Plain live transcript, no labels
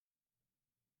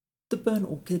The Burn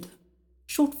Orchid,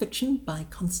 short fiction by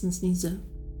Constance Nieser.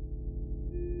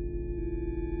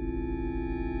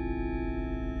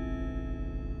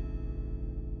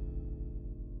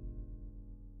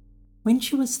 When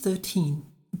she was 13,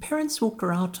 her parents walked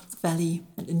her out of the valley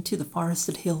and into the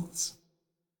forested hills.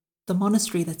 The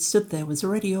monastery that stood there was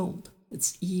already old,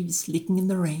 its eaves leaking in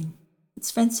the rain,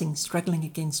 its fencing struggling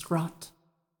against rot.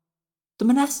 The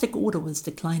monastic order was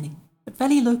declining, but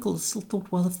valley locals still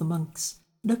thought well of the monks,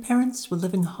 and her parents were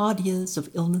living hard years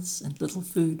of illness and little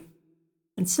food,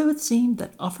 and so it seemed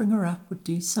that offering her up would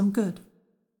do some good.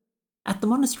 At the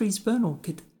monastery's burn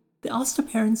orchid, they asked her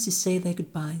parents to say their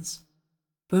goodbyes.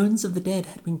 Bones of the dead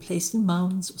had been placed in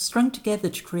mounds or strung together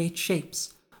to create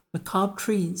shapes, macabre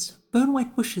trees,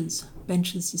 bone-white bushes,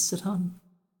 benches to sit on.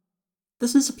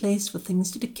 This was a place for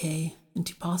things to decay and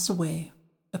to pass away,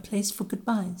 a place for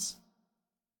goodbyes.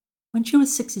 When she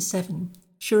was 67,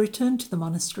 she returned to the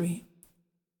monastery.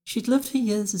 She'd lived her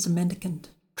years as a mendicant,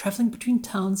 travelling between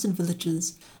towns and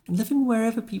villages and living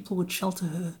wherever people would shelter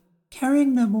her,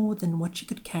 carrying no more than what she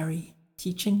could carry,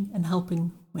 teaching and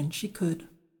helping when she could.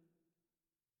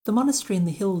 The monastery in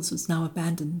the hills was now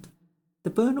abandoned.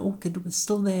 The burn orchid was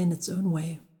still there in its own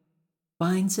way.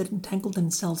 Vines had entangled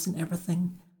themselves in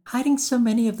everything, hiding so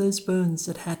many of those bones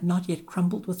that had not yet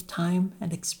crumbled with time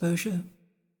and exposure.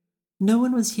 No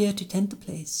one was here to tend the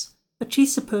place, but she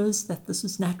supposed that this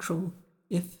was natural,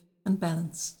 if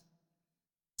unbalanced.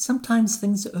 Sometimes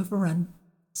things are overrun,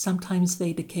 sometimes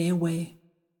they decay away.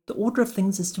 The order of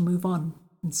things is to move on,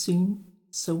 and soon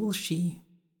so will she.